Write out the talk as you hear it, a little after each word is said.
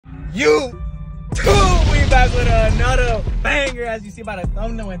You too. We back with another banger, as you see by the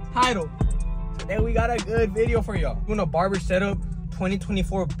thumbnail and title. Today we got a good video for y'all. Doing a barber setup,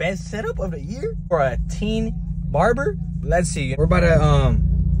 2024 best setup of the year for a teen barber. Let's see. We're about to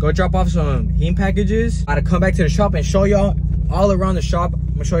go drop off some HEEM packages. About to come back to the shop and show y'all all around the shop.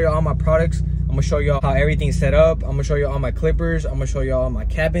 I'm gonna show you all my products. I'm gonna show y'all how everything's set up. I'm gonna show you all my clippers. I'm gonna show y'all all my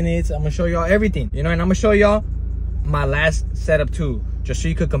cabinets. I'm gonna show y'all everything, you know, and I'm gonna show y'all my last setup too, just so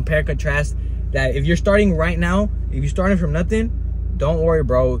you could compare and contrast. That if you're starting right now, if you're starting from nothing, don't worry,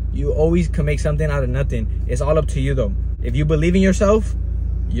 bro. You always can make something out of nothing. It's all up to you though. If you believe in yourself,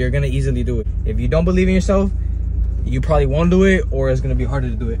 you're gonna easily do it. If you don't believe in yourself, you probably won't do it, or it's gonna be harder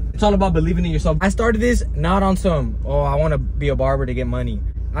to do it. It's all about believing in yourself. I started this not on some, oh, I wanna be a barber to get money.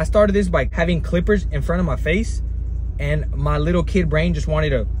 I started this by having clippers in front of my face, and my little kid brain just wanted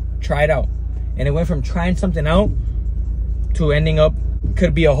to try it out. And it went from trying something out to ending up,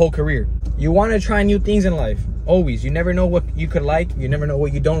 could be a whole career. You wanna try new things in life, always. You never know what you could like, you never know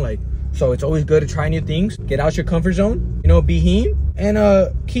what you don't like. So it's always good to try new things, get out your comfort zone, you know, be HEEM,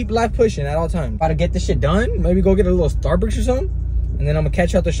 and keep life pushing at all times. About to get this shit done, maybe go get a little Starbucks or something, and then I'm gonna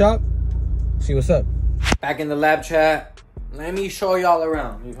catch you at the shop, see what's up. Back in the lab, chat. Let me show y'all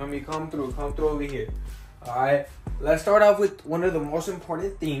around. You feel me? Come through over here. All right, let's start off with one of the most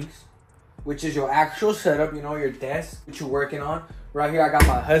important things, which is your actual setup, you know, your desk, what you're working on. Right here, I got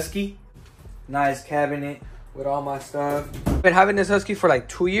my Husky. Nice cabinet with all my stuff. I've been having this Husky for like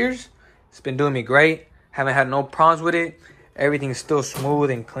 2 years. It's been doing me great. Haven't had no problems with it. Everything's still smooth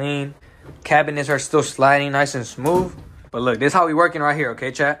and clean. Cabinets are still sliding nice and smooth. But look, this is how we working right here,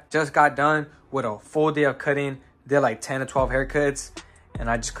 okay, chat? Just got done with a full day of cutting. Did like 10 to 12 haircuts. And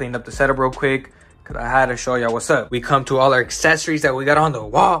I just cleaned up the setup real quick because I had to show y'all what's up. We come to all our accessories that we got on the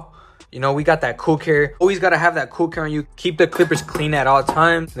wall. You know, we got that cool care. Always got to have that cool care on you. Keep the clippers clean at all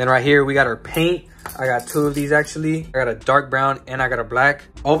times. Then right here, we got our paint. I got 2 of these actually. I got a dark brown and I got a black.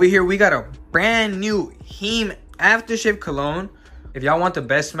 Over here, we got a brand new HEEM aftershave cologne. If y'all want the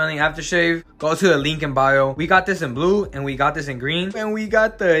best smelling aftershave, go to the link in bio. We got this in blue and we got this in green. And we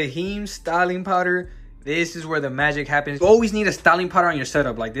got the HEEM styling powder. This is where the magic happens. You always need a styling powder on your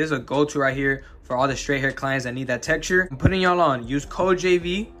setup. Like, this is a go-to right here for all the straight hair clients that need that texture. I'm putting y'all on. Use code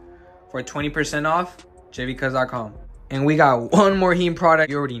JV for 20% off. JVCuz.com. And we got one more HEEM product.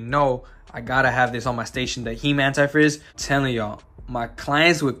 You already know I gotta have this on my station, the HEEM anti-frizz. Telling y'all, my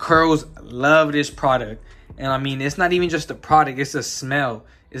clients with curls love this product. And I mean, it's not even just the product, it's the smell,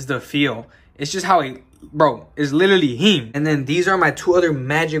 it's the feel. It's just how it, bro, it's literally HEEM. And then these are my 2 other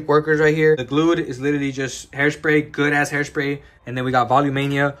magic workers right here. The glued is literally just hairspray, good ass hairspray. And then we got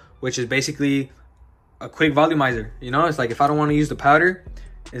Volumania, which is basically a quick volumizer. You know, it's like if I don't want to use the powder,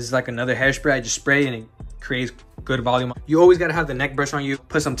 it's like another hairspray. I just spray and it creates good volume. You always got to have the neck brush on you.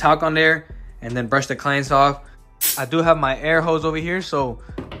 Put some talc on there and then brush the clients off. I do have my air hose over here, so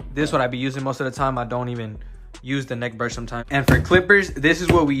this is what I be using most of the time. I don't even use the neck brush sometimes. And for clippers, this is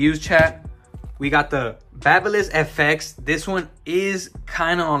what we use, chat. We got the Babyliss FX. This one is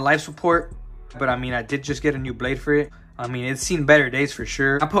kind of on life support, but I mean, I did just get a new blade for it. I mean, it's seen better days for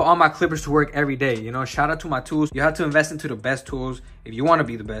sure. I put all my clippers to work every day, you know. Shout out to my tools. You have to invest into the best tools if you want to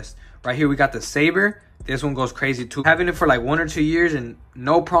be the best. Right here, we got the Saber. This one goes crazy too. Having it for like 1 or 2 years and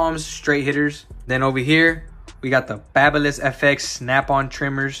no problems, straight hitters. Then over here, we got the Babyliss FX snap-on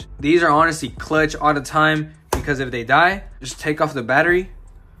trimmers. These are honestly clutch all the time because if they die, just take off the battery,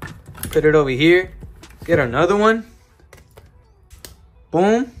 put it over here, get another one,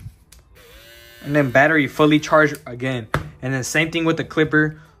 boom, and then battery fully charged again. And then same thing with the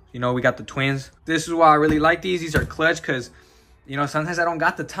clipper. You know, we got the twins. This is why I really like these. These are clutch because, you know, sometimes I don't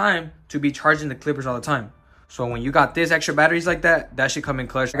got the time to be charging the clippers all the time. So when you got this extra batteries like that, that should come in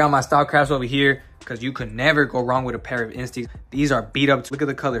clutch. I got my style crafts over here because you could never go wrong with a pair of Instincts. These are beat up. Look at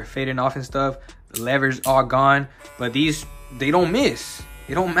the color fading off and stuff. The levers all gone, but these, they don't miss.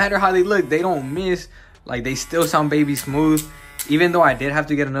 It don't matter how they look, they don't miss. Like, they still sound baby smooth. Even though I did have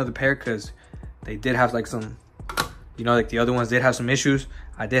to get another pair because they did have like some, you know, like the other ones did have some issues.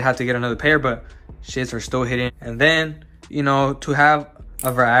 I did have to get another pair, but shits are still hitting. And then, you know, to have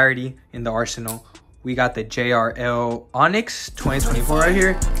a variety in the arsenal, we got the JRL Onyx 2024 right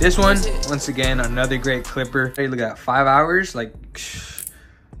here. This one, once again, another great clipper. Hey, look at that, 5 hours. Like,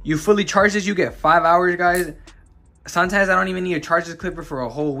 you fully charge this, you get 5 hours, guys. Sometimes I don't even need to charge this clipper for a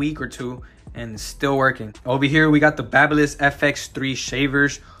whole week or 2 and it's still working. Over here, we got the Babyliss FX3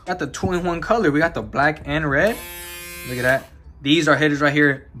 shavers. Got the 2-in-1 color. We got the black and red. Look at that. These are hitters right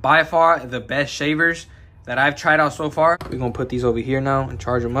here. By far, the best shavers that I've tried out so far. We're gonna put these over here now and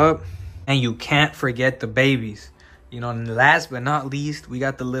charge them up. And you can't forget the babies. You know, and last but not least, we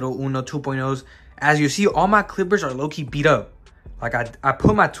got the little Uno 2.0s. As you see, all my clippers are low-key beat up. Like, I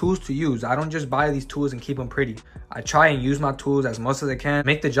put my tools to use. I don't just buy these tools and keep them pretty. I try and use my tools as much as I can.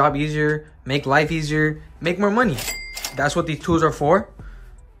 Make the job easier, make life easier, make more money. That's what these tools are for.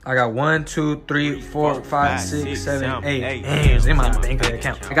 I got 1, 2, 3, 4, 5, 6, 7, 8 hands in my bank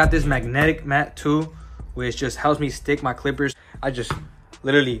account. I got this magnetic mat too, which just helps me stick my clippers. I just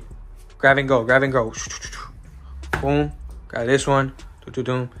literally grab and go. Boom, got this one.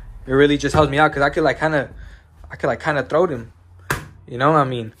 It really just helps me out because I could kind of throw them. You know, I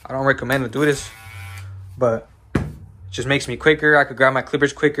mean, I don't recommend to do this, but it just makes me quicker. I could grab my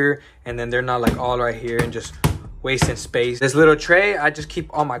clippers quicker, and then they're not like all right here and just wasting space. This little tray, I just keep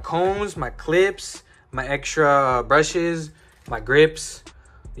all my combs, my clips, my extra brushes, my grips,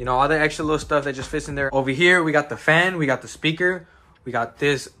 you know, all the extra little stuff that just fits in there. Over here, we got the fan, we got the speaker, we got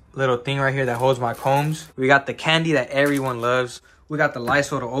this little thing right here that holds my combs. We got the candy that everyone loves. We got the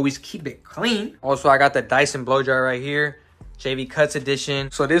Lysol to always keep it clean. Also, I got the Dyson blow dryer right here. JV Cuts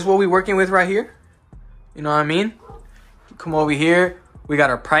edition. So this is what we're working with right here. You know what I mean? Come over here. We got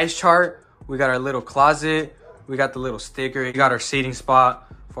our price chart. We got our little closet. We got the little sticker. We got our seating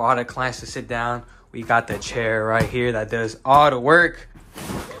spot for all the clients to sit down. We got the chair right here that does all the work.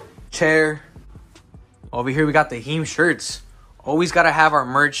 Chair. Over here, we got the HEEM shirts. Always got to have our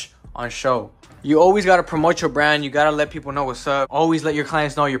merch on show. You always got to promote your brand. You got to let people know what's up. Always let your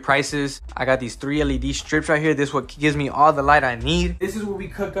clients know your prices. I got these 3 LED strips right here. This is what gives me all the light I need. This is where we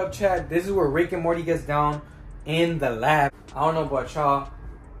cook up, Chad. This is where Rick and Morty gets down in the lab. I don't know about y'all,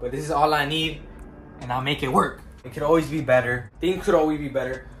 but this is all I need, and I'll make it work. It could always be better. Things could always be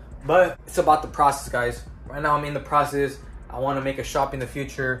better, but it's about the process, guys. Right now, I'm in the process. I want to make a shop in the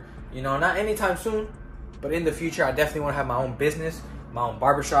future. You know, not anytime soon, but in the future, I definitely want to have my own business, my own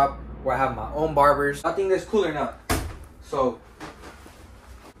barbershop, where I have my own barbers. I think that's cool or not. So,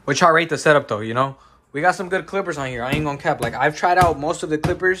 what y'all rate the setup though, you know? We got some good clippers on here. I ain't gonna cap. Like, I've tried out most of the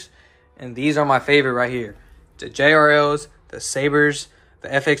clippers, and these are my favorite right here. The JRLs, the Sabers, the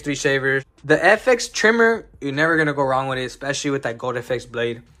FX3 Shavers. The FX trimmer, you're never gonna go wrong with it, especially with that Gold FX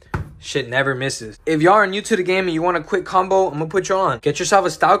blade. Shit never misses. If y'all are new to the game and you want a quick combo, I'm gonna put you on. Get yourself a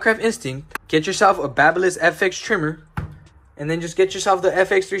Stylecraft Instinct. Get yourself a Babyliss FX trimmer. And then just get yourself the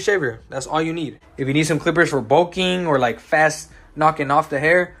FX3 shaver. That's all you need. If you need some clippers for bulking or like fast knocking off the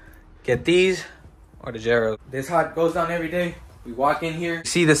hair, get these or the JRL. This how it goes down every day. We walk in here,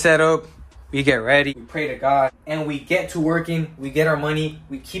 see the setup, we get ready, we pray to God, and we get to working, we get our money,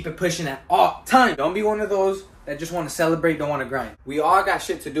 we keep it pushing at all time. Don't be one of those that just want to celebrate, don't want to grind. We all got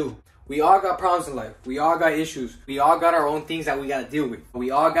shit to do. We all got problems in life. We all got issues. We all got our own things that we got to deal with. We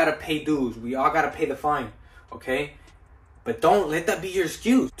all got to pay dues. We all got to pay the fine, okay? But don't let that be your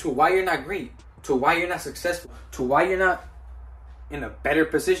excuse to why you're not great, to why you're not successful, to why you're not in a better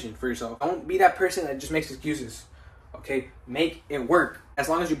position for yourself. Don't be that person that just makes excuses, okay? Make it work. As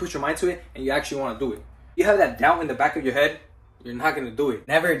long as you put your mind to it and you actually want to do it. You have that doubt in the back of your head, you're not going to do it.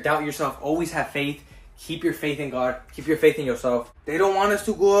 Never doubt yourself. Always have faith. Keep your faith in God. Keep your faith in yourself. They don't want us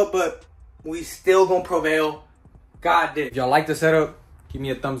to go up, but we still going to prevail. God did. If y'all like the setup, give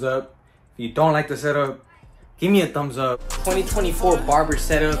me a thumbs up. If you don't like the setup, give me a thumbs up. 2024 barber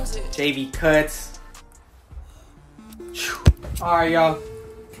setup, JV Cuts. All right, y'all.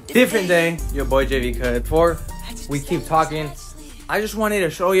 Different day. Your boy JV Cut. Before we keep talking, I just wanted to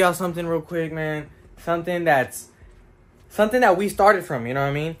show y'all something real quick, man. Something that we started from, you know what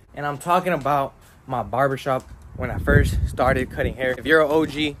I mean? And I'm talking about my barbershop when I first started cutting hair. If you're an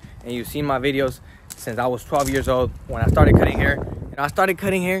OG and you've seen my videos since I was 12 years old, when I started cutting hair, and I started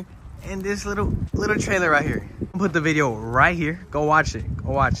cutting hair in this little trailer right here. I'll put the video right here. Go watch it.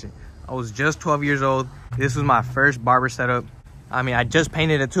 Go watch it. I was just 12 years old. This was my first barber setup. I mean, I just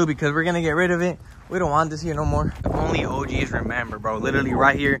painted it too because we're gonna get rid of it. We don't want this here no more. If only OGs remember, bro. Literally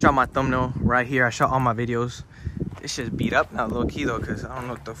right here. Shot my thumbnail right here. I shot all my videos. This shit's beat up now, low key though, because I don't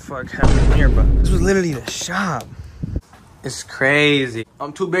know what the fuck happened here, but this was literally the shop. It's crazy.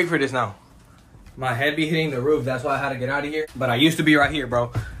 I'm too big for this now. My head be hitting the roof. That's why I had to get out of here. But I used to be right here,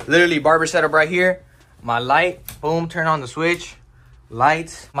 bro. Literally barber setup right here. My light, boom, turn on the switch.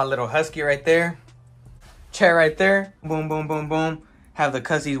 Lights, my little husky right there. Chair right there. Boom, boom, boom, boom. Have the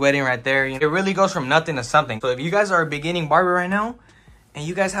cussies waiting right there. It really goes from nothing to something. So if you guys are a beginning barber right now, and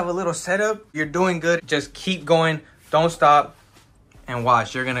you guys have a little setup, you're doing good. Just keep going. Don't stop. And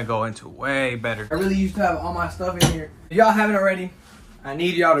watch, you're gonna go into way better. I really used to have all my stuff in here. If y'all haven't already, I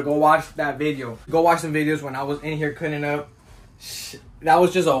need y'all to go watch that video. Go watch some videos when I was in here cutting up. That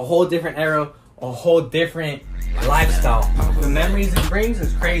was just a whole different era, a whole different lifestyle. The memories it brings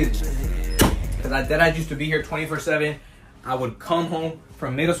is crazy. Cause because I used to be here 24/7. I would come home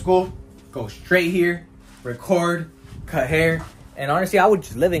from middle school, go straight here, record, cut hair, and honestly, I would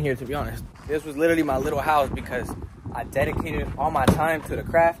just live in here, to be honest. This was literally my little house because I dedicated all my time to the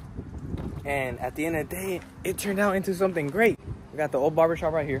craft, and at the end of the day, it turned out into something great. We got the old barber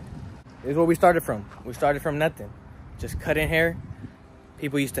shop right here. This is where we started from. We started from nothing, just cutting hair.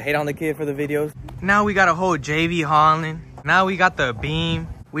 People used to hate on the kid for the videos. Now we got a whole JV Holland. Now we got the beam.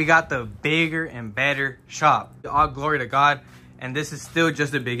 We got the bigger and better shop. All glory to God. And this is still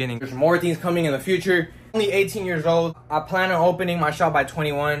just the beginning. There's more things coming in the future. Only 18 years old. I plan on opening my shop by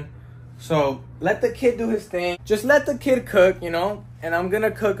 21. So let the kid do his thing. Just let the kid cook, you know? And I'm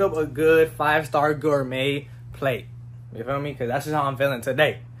gonna cook up a good 5-star gourmet plate. You feel me? Because that's just how I'm feeling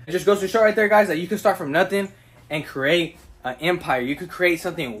today. It just goes to show right there, guys, that you can start from nothing and create an empire. You could create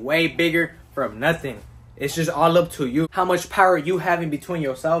something way bigger from nothing. It's just all up to you. How much power you have in between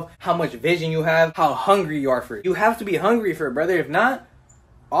yourself, how much vision you have, how hungry you are for it. You have to be hungry for it, brother. If not,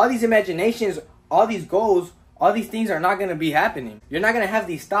 all these imaginations, all these goals, all these things are not going to be happening. You're not going to have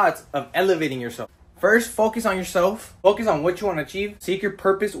these thoughts of elevating yourself. First, focus on yourself. Focus on what you want to achieve. Seek your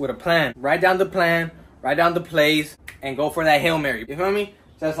purpose with a plan. Write down the plan, write down the plays, and go for that Hail Mary. You feel me?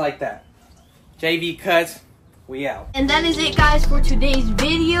 Just like that. JV Cuts, we out. And that is it, guys, for today's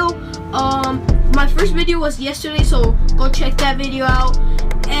video. My first video was yesterday, so go check that video out.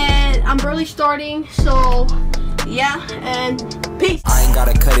 And I'm barely starting, so yeah, and peace. I ain't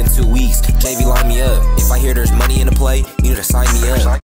gotta cut in 2 weeks. JV line me up. If I hear there's money in the play, you need to sign me up.